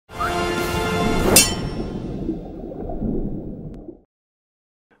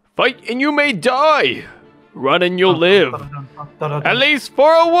Fight and you may die. Run and you'll live. At least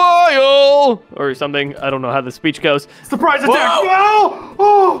for a while. Or something. I don't know how the speech goes. Surprise attack! No!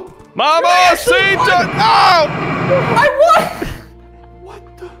 Oh! Mama, Satan! Oh! I won!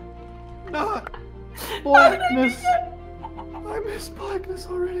 What the? Not blackness. I miss blackness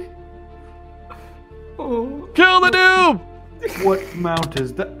already. Oh. Kill the noob! What mount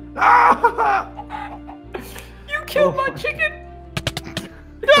is that? Ah! You killed my chicken!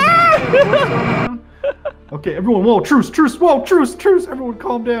 Okay, everyone, whoa, truce, whoa, truce, everyone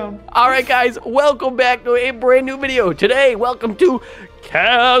calm down. Alright guys, welcome back to a brand new video. Today, welcome to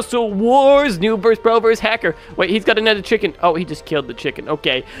Castle Wars, Noob vs. Pro vs. Hacker. Wait, he's got another chicken. Oh, he just killed the chicken.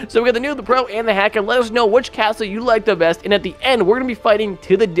 Okay, so we got the Noob, the Pro, and the Hacker. Let us know which castle you like the best, and at the end, we're going to be fighting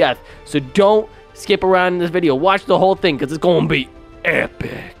to the death. So don't skip around in this video. Watch the whole thing, because it's going to be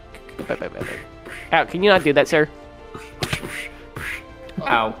epic. Ow, can you not do that, sir?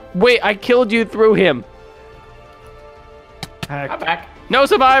 Ow. Wait, I killed you through him. I'm back. No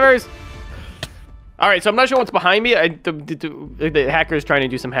survivors! Alright, so I'm not sure what's behind me. The hacker's trying to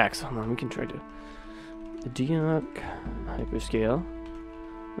do some hacks. Hold on, we can try to... The Diok Hyperscale.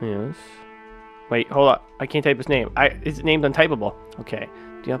 Yes. Wait, hold on. I can't type his name. His name's untypable. Okay.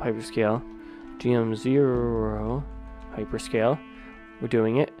 Diok Hyperscale. GM0 Hyperscale. We're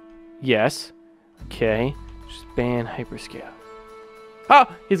doing it. Yes. Okay. Just ban Hyperscale. Oh,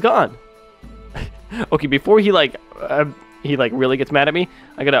 he's gone. Okay, before he really gets mad at me,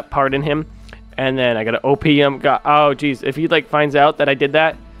 I gotta pardon him, and then I gotta OP him. Oh, geez, if he finds out that I did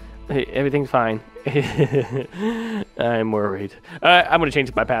that, everything's fine. I'm worried. I'm gonna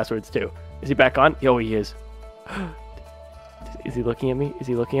change my passwords too. Is he back on? Oh, he is. Is he looking at me? Is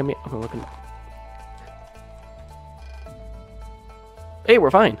he looking at me? I'm looking. Hey,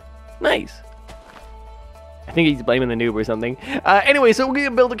 we're fine. Nice. I think he's blaming the noob or something. Anyway, so we're going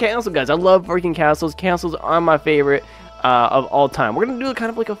to build a castle, guys. I love freaking castles. Castles are my favorite of all time. We're going to do kind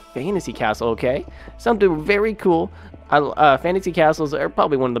of like a fantasy castle, okay? Something very cool. Fantasy castles are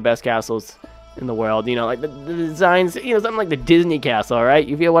probably one of the best castles in the world. You know, like the designs, you know, something like the Disney castle, all right?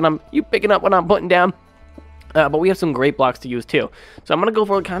 You feel what you picking up what I'm putting down? But we have some great blocks to use too. So I'm going to go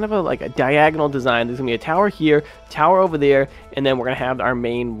for kind of a diagonal design. There's going to be a tower here, tower over there, and then we're going to have our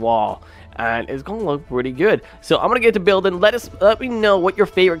main wall. And it's going to look pretty good. So I'm going to get to building. Let me know what your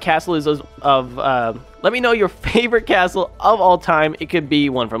favorite castle is let me know your favorite castle of all time. It could be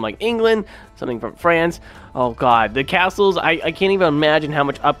one from like England, something from France. Oh god, the castles, I can't even imagine how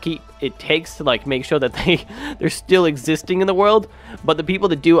much upkeep it takes to like make sure that they're still existing in the world. But the people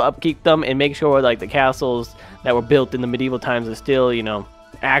that do upkeep them and make sure like the castles that were built in the medieval times are still, you know,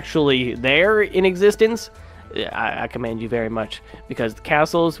 actually there in existence, I commend you very much, because the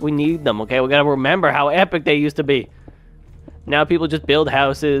castles, we need them, okay? We gotta remember how epic they used to be. Now people just build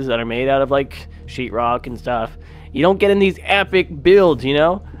houses that are made out of like sheetrock and stuff. You don't get in these epic builds, you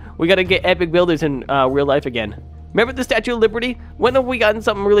know? We gotta get epic builders in real life again. Remember the Statue of Liberty? When have we gotten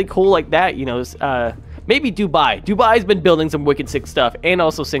something really cool like that, you know? Maybe Dubai. Dubai's been building some wicked sick stuff, and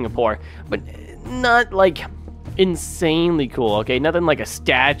also Singapore. But not like insanely cool, okay? Nothing like a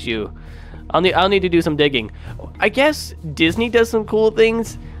statue. I'll need to do some digging. I guess Disney does some cool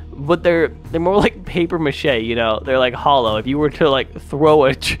things, but they're more like paper mache, you know? They're like hollow. If you were to like throw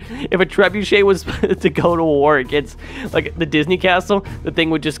if a trebuchet was to go to war against like the Disney castle, the thing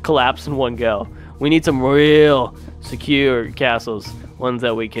would just collapse in one go. We need some real secure castles, ones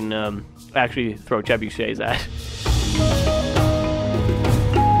that we can actually throw trebuchets at.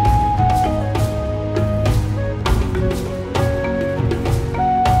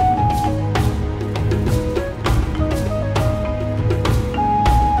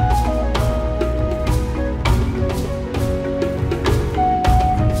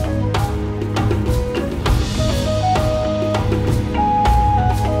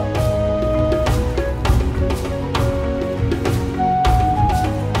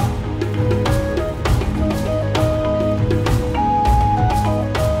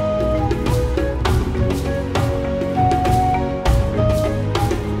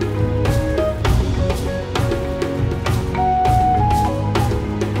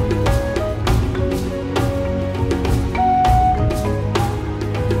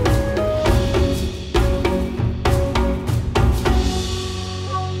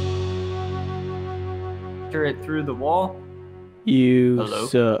 It through the wall. You Hello?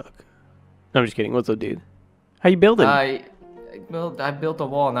 suck. No, I'm just kidding. What's up, dude? How you building? I built a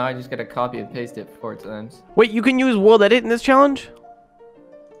wall. Now I just gotta copy and paste it 4 times. Wait, you can use World Edit in this challenge?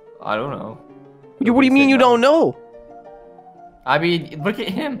 I don't know. What do you mean you don't know? I mean, look at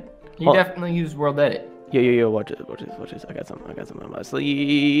him. He Oh. definitely used World Edit. Yo, watch this. I got something on my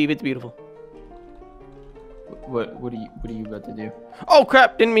sleeve. It's beautiful. What are you about to do? Oh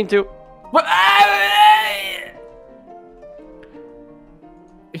crap! Didn't mean to. What?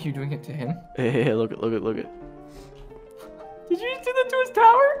 Are you doing it to him? Hey, look it. Did you just do that to his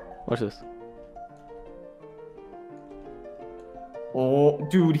tower? Watch this. Oh,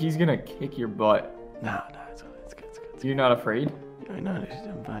 dude, he's gonna kick your butt. Nah, it's good. You're not afraid? No,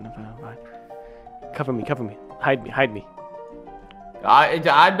 I'm fine. Cover me. Hide me.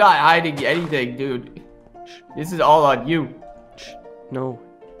 I'm not hiding anything, dude. This is all on you. No.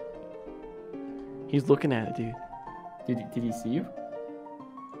 He's looking at it, dude. Did he see you?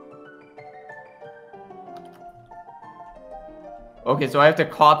 Okay, so I have to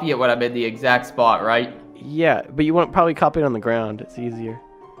copy it when I'm in the exact spot, right? Yeah, but you want to probably copy it on the ground. It's easier.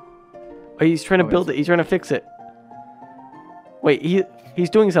 Oh, he's trying to build it. He's trying to fix it. Wait, he's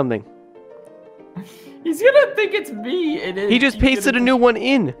doing something. He's gonna think it's me. It is. He just pasted a new one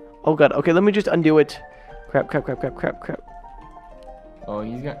in. Oh god. Okay, let me just undo it. Crap. Oh,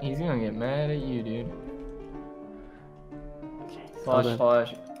 he's gonna get mad at you, dude. Okay,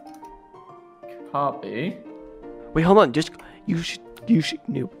 Slash copy. Wait, hold on. You should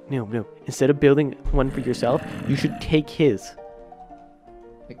no. Instead of building one for yourself, you should take his.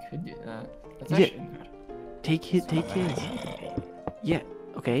 I could do that. That's Yeah. actually Take his. Yeah.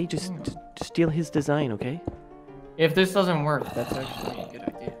 Okay. Just steal his design. Okay. If this doesn't work, that's actually a good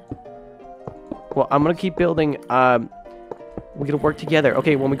idea. Well, I'm gonna keep building. We're gonna work together.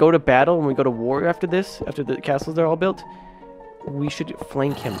 Okay. When we go to battle, when we go to war after this, after the castles are all built, we should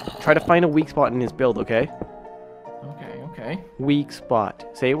flank him. Try to find a weak spot in his build. Okay. Okay. Weak spot.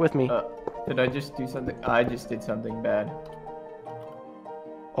 Say it with me. Did I just do something? I just did something bad.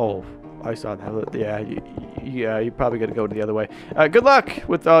 Oh, I saw that. Yeah, you're probably gonna go the other way. Good luck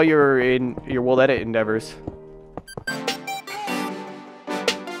with all your World Edit endeavors.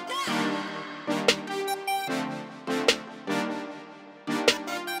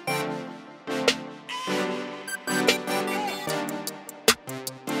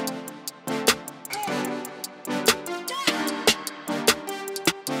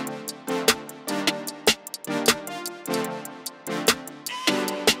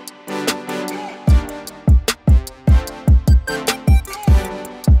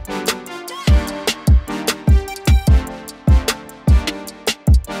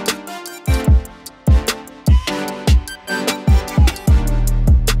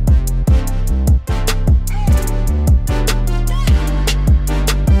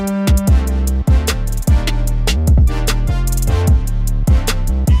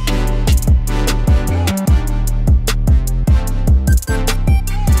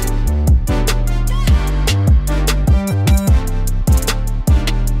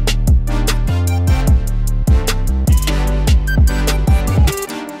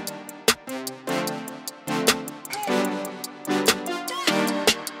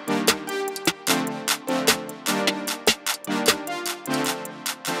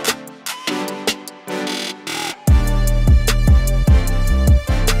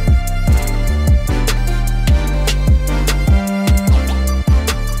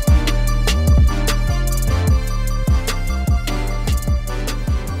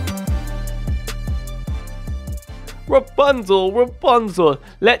 Rapunzel,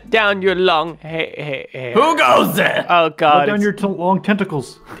 let down your long hair. Who goes there? Oh god. Let down your long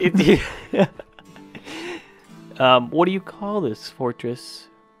tentacles. What do you call this fortress?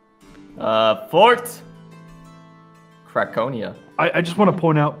 Fort Krakonia. I just want to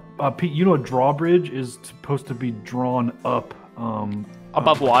point out, Pete, you know a drawbridge is supposed to be drawn up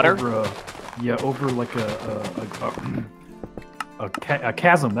Above water? Over like a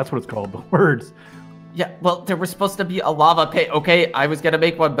chasm. That's what it's called. The words. Yeah, well, there was supposed to be a lava pit. Okay, I was gonna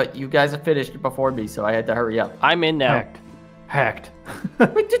make one, but you guys have finished before me, so I had to hurry up. I'm in now. Hacked.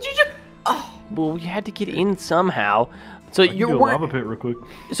 Wait, did you just? Oh. Well, we had to get in somehow. So Do a lava pit real quick.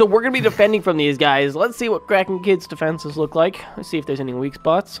 So we're gonna be defending from these guys. Let's see what Kraken Kid's defenses look like. Let's see if there's any weak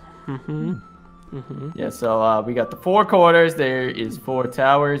spots. Yeah, so we got the 4 corners. There is 4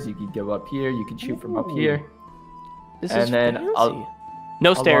 towers. You can go up here. You can shoot from up here. This and is then fancy.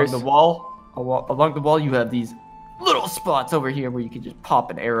 No stairs. Along the wall, you have these little spots over here where you can just pop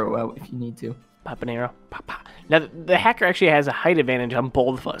an arrow out if you need to. Pop an arrow. Pop, pop. Now, the hacker actually has a height advantage on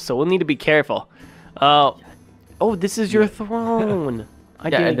both of us, so we'll need to be careful. Oh, this is your throne.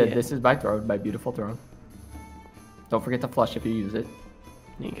 This is my throne, my beautiful throne. Don't forget to flush if you use it.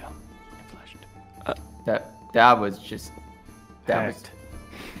 There you go. I flushed. That was just... That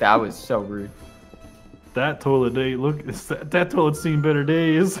was so rude. That toilet day, that toilet's seen better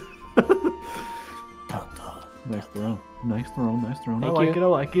days. Nice throw. Nice throw. Nice throw. Thank I like you. it. I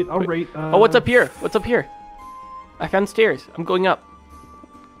like it. All right. Oh, what's up here? What's up here? I found stairs. I'm going up.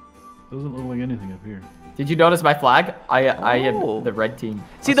 Doesn't look like anything up here. Did you notice my flag? I Oh. am the red team.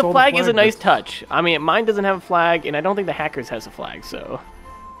 See, I the saw the flag is a flag, nice but- touch. I mean, mine doesn't have a flag, and I don't think the hackers has a flag, so.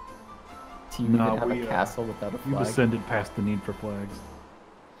 Do you No, even have we, a castle without a We've flag? ascended past the need for flags.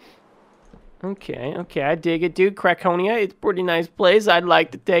 Okay, I dig it, dude. Krakonia, it's a pretty nice place. I'd like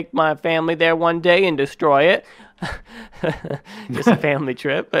to take my family there one day and destroy it. Just a family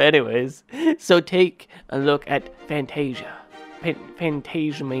trip. But anyways, so take a look at Fantasia.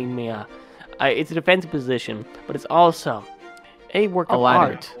 Fantasia. It's a defensive position, but it's also a work of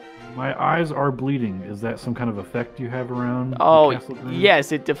ladder. art. My eyes are bleeding. Is that some kind of effect you have around Oh, the castle grounds?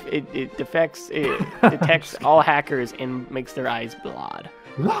 yes, it detects all hackers and makes their eyes blood.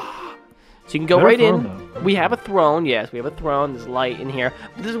 So you can go Better right throne, in. though. We have a throne, yes, we have a throne. There's light in here.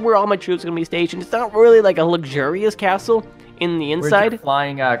 But this is where all my troops are going to be stationed. It's not really like a luxurious castle in the Where's inside. your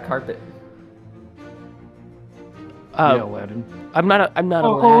flying carpet? Yeah, Aladdin. I'm not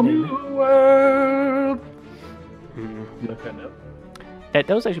whole Aladdin. new world. Mhm. You like that note? That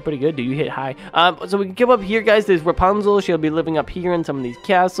was actually pretty good, dude. You hit high. So we can come up here, guys. There's Rapunzel. She'll be living up here in some of these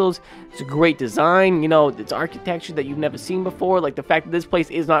castles. It's a great design. You know, it's architecture that you've never seen before. Like the fact that this place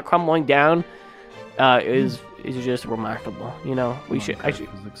is not crumbling down is just remarkable. You know, I should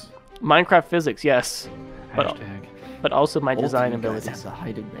Physics. Minecraft physics, yes, but Hashtag. also my design Ultimate guys ability. has a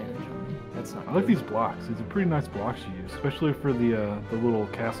height advantage on me. That's not I like good. these blocks. These are pretty nice blocks to use, especially for the little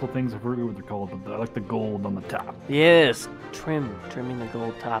castle things. I forget what they're called, but I like the gold on the top. Yes, trimming the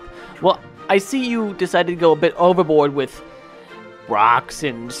gold top. Well, I see you decided to go a bit overboard with rocks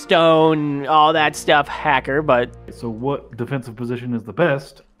and stone, all that stuff, hacker, but So what defensive position is the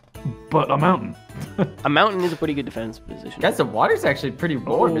best? But a mountain. a mountain is a pretty good defense position. Guys, the water's actually pretty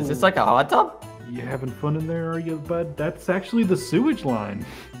warm. Is this like a hot tub? You having fun in there, are you, bud? That's actually the sewage line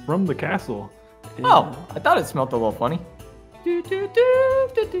from the castle. Oh, I thought it smelled a little funny.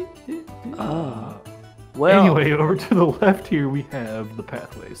 Oh. Well, Anyway, over to the left here we have the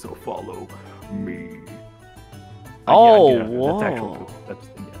pathway, so follow me. Oh, That's actual whoa. poop. That's,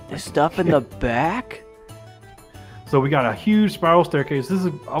 yeah. there's stuff in the back? So we got a huge spiral staircase. This is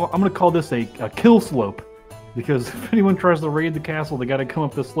I'm gonna call this a kill slope, because if anyone tries to raid the castle, they got to come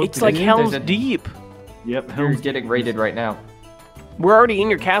up this slope. It's to like get in. Hell's There's a- Deep. Yep, You're Hell's getting Deep. raided right now. We're already in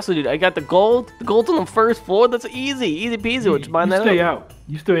your castle, dude. I got the gold. The gold's on the first floor. That's easy peasy. Which mine You that stay up. out.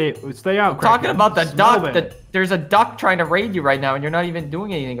 You stay out. Talking Crackhead. about the Smell duck. bad. There's a duck trying to raid you right now, and you're not even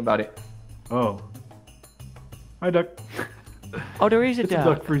doing anything about it. Oh. Hi, duck. Oh, there is a It's a duck.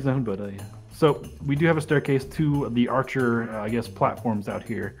 duck-free zone, but yeah. So we do have a staircase to the archer, I guess, platforms out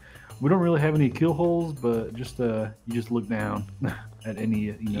here. We don't really have any kill holes, but just you just look down at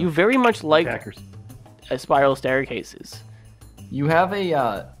any You very much like attackers. spiral staircases. You have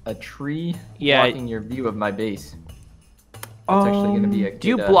a tree Yeah. blocking your view of my base. That's actually going to be a Do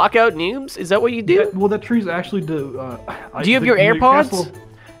you good, block out noobs? Is that what you do? Yeah, well, that tree's actually Do you have your AirPods?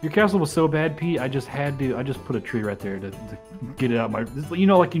 Your castle was so bad, Pete. I just put a tree right there to get it out. You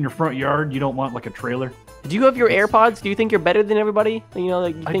know, like in your front yard, you don't want like a trailer. Do you have your AirPods? Do you think you're better than everybody? You know,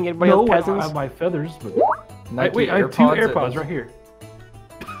 like you think everybody else I peasants? have my feathers, but Nike wait, I have two AirPods AirPods right here.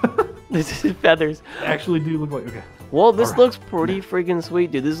 This is feathers. They actually do look like okay. Well, this Alright. looks pretty freaking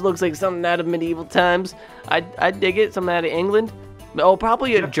sweet, dude. This looks like something out of medieval times. I dig it. Something out of England. Oh,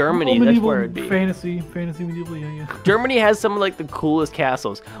 probably in Germany. That's Medieval, where it'd be. Fantasy medieval, yeah. Germany has some of like the coolest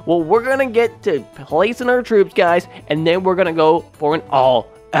castles. Well, we're gonna get to placing our troops, guys, and then we're gonna go for an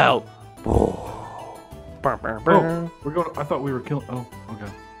all-out war. Oh, we're going. I thought we were killing. Oh,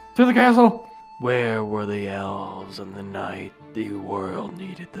 okay. To the castle. Where were the elves on the night the world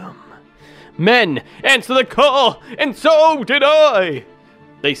needed them? Men, answer the call, and so did I.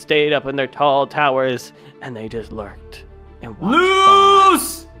 They stayed up in their tall towers, and they just lurked and watched.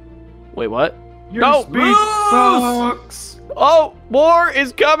 Loose! Wait, what? Your No, speech sucks. Oh, more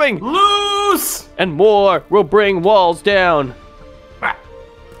is coming, Loose! and more will bring walls down.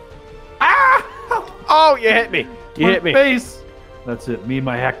 Ah! Oh, you hit me. You My hit me. face. That's it. Me and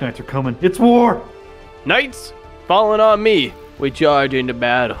my hack knights are coming. It's war. Knights, falling on me, we charge into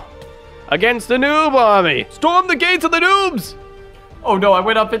battle. Against the noob army. Storm the gates of the noobs. Oh no, I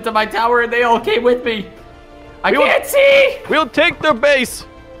went up into my tower and they all came with me. I We will- can't see! We'll take their base.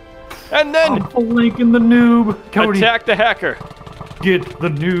 And I'm then flanking the noob. Cody, attack the hacker. get the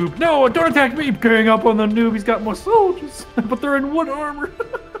noob. No, don't attack me. Carrying up on the noob. He's got more soldiers, but they're in wood armor.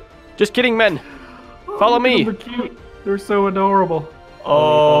 Just kidding, men. Follow Look at me. them, they're cute. They're so adorable.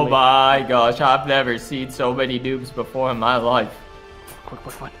 Oh Only. my gosh, I've never seen so many noobs before in my life.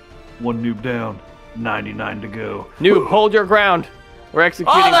 Quick. One noob down. 99 to go. Noob, hold your ground. We're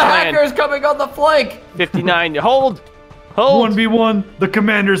executing Oh, the plan. hacker's coming on the flank. 59. Hold. Hold. 1v1. The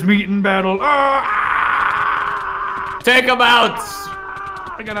commanders meet in battle. Take him out.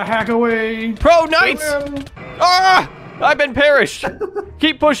 I gotta hack away. Pro Knights. I've been perished.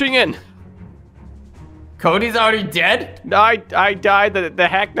 Keep pushing in. Cody's already dead? I died. The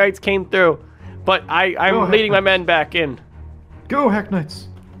Hack Knights came through. But I'm leading my men back in. Go, Hack Knights.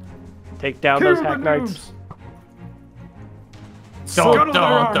 Take down those Hack Knights. Dun,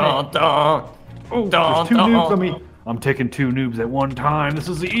 dun, dun, dun. Oh, there's 2 noobs on me. I'm taking 2 noobs at one time. This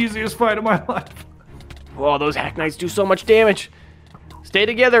is the easiest fight of my life. Whoa, those Hack Knights do so much damage. Stay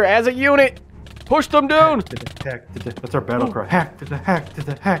together as a unit. Push them down. That's our battle cry. Hack to the hack to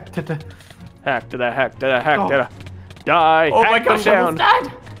the hack to the. Hack to the hack to the hack to the. Die. Oh my hack them gosh, down.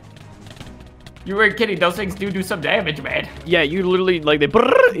 down. You weren't kidding. Those things do some damage, man. Yeah, you literally, like, they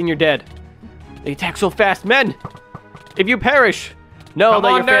brrr, and you're dead. They attack so fast. Men, if you perish, know Come that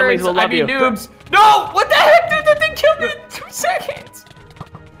on, your families nerds. will love I mean, you. noobs. No! What the heck? Dude, that thing killed me in 2 seconds.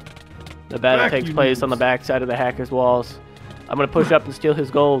 The battle Back, takes you place on the noobs. backside of the hacker's walls. I'm going to push up and steal his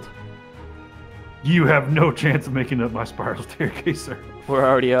gold. You have no chance of making up my spiral staircase, sir. We're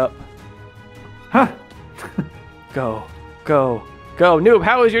already up. Huh? Go. Go. Go. Noob,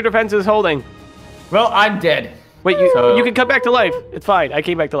 how is your defenses holding? Well, I'm dead. Wait, you can come back to life. It's fine. I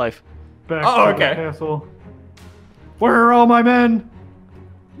came back to life. Back Oh, to okay. the castle. Where are all my men?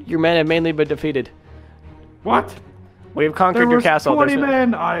 Your men have mainly been defeated. What? We have There conquered your was castle. 20 There's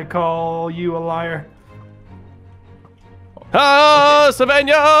men. I call you a liar. Ah,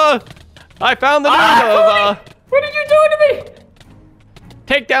 Savannah! I found the noob. What did you do to me?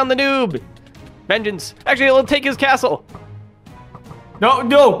 Take down the noob. Vengeance. Actually, it'll take his castle. No,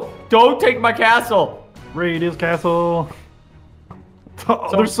 no. Don't take my castle. Raid his castle.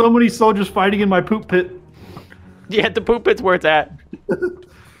 Oh, there's so many soldiers fighting in my poop pit. Yeah, the poop pit's where it's at.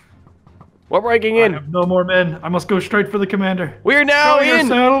 We're breaking I in. have no more men. I must go straight for the commander. We're now Show in.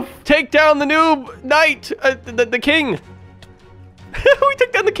 yourself. Take down the noob knight. The king. We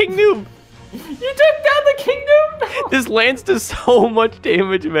took down the king noob. You took down the kingdom? This lance does so much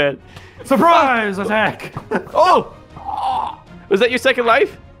damage, man. Surprise attack. Oh! Was that your second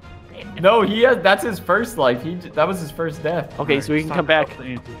life? No, that's his first life. That was his first death. Okay, so we can Stop come back. the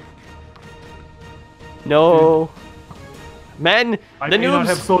ante. No. Men, I the may not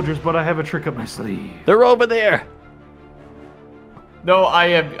have noobs, soldiers, but I have a trick up my sleeve. they're over there. No,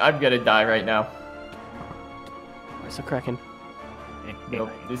 I'm gonna die right now. Where's the Kraken?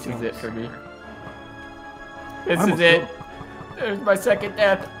 Nope, this is it for me. This I'm is it. There's my second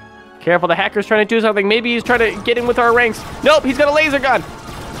death. Careful, the hacker's trying to do something. Maybe he's trying to get in with our ranks. Nope, he's got a laser gun.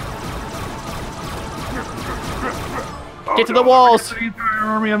 Get to the walls. The entire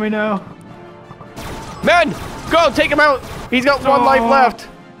army on me now. Men, go, take him out. He's got 1 life left.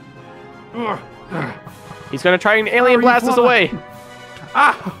 He's gonna try and alien blast us away.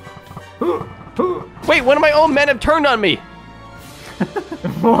 Wait, one of my own men have turned on me.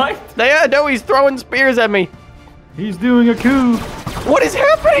 What? Yeah, no, he's throwing spears at me. He's doing a coup. What is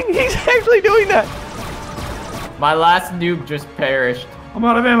happening? He's actually doing that. My last noob just perished. I'm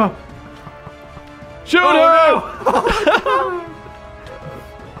out of ammo. Shoot him!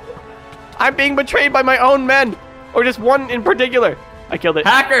 I'm being betrayed by my own men, or just one in particular. I killed it.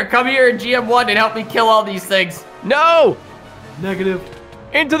 Hacker, come here in GM1 and help me kill all these things. No! Negative.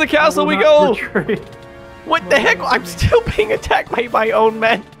 Into the I castle will we not go. betray. What the heck? I'm still being attacked by my own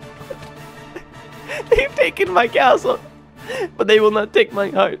men. They've taken my castle, but they will not take my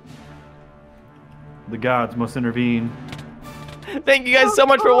heart. The gods must intervene. Thank you guys so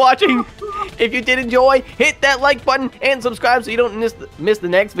much for watching. If you did enjoy, hit that like button and subscribe so you don't miss the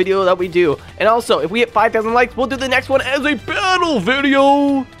next video that we do. And also, if we hit 5,000 likes, we'll do the next one as a battle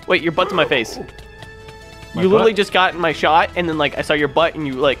video. Wait, your butt's in my face. My You literally butt? just got in my shot, and then like I saw your butt, and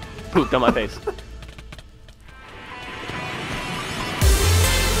you like pooped on my face.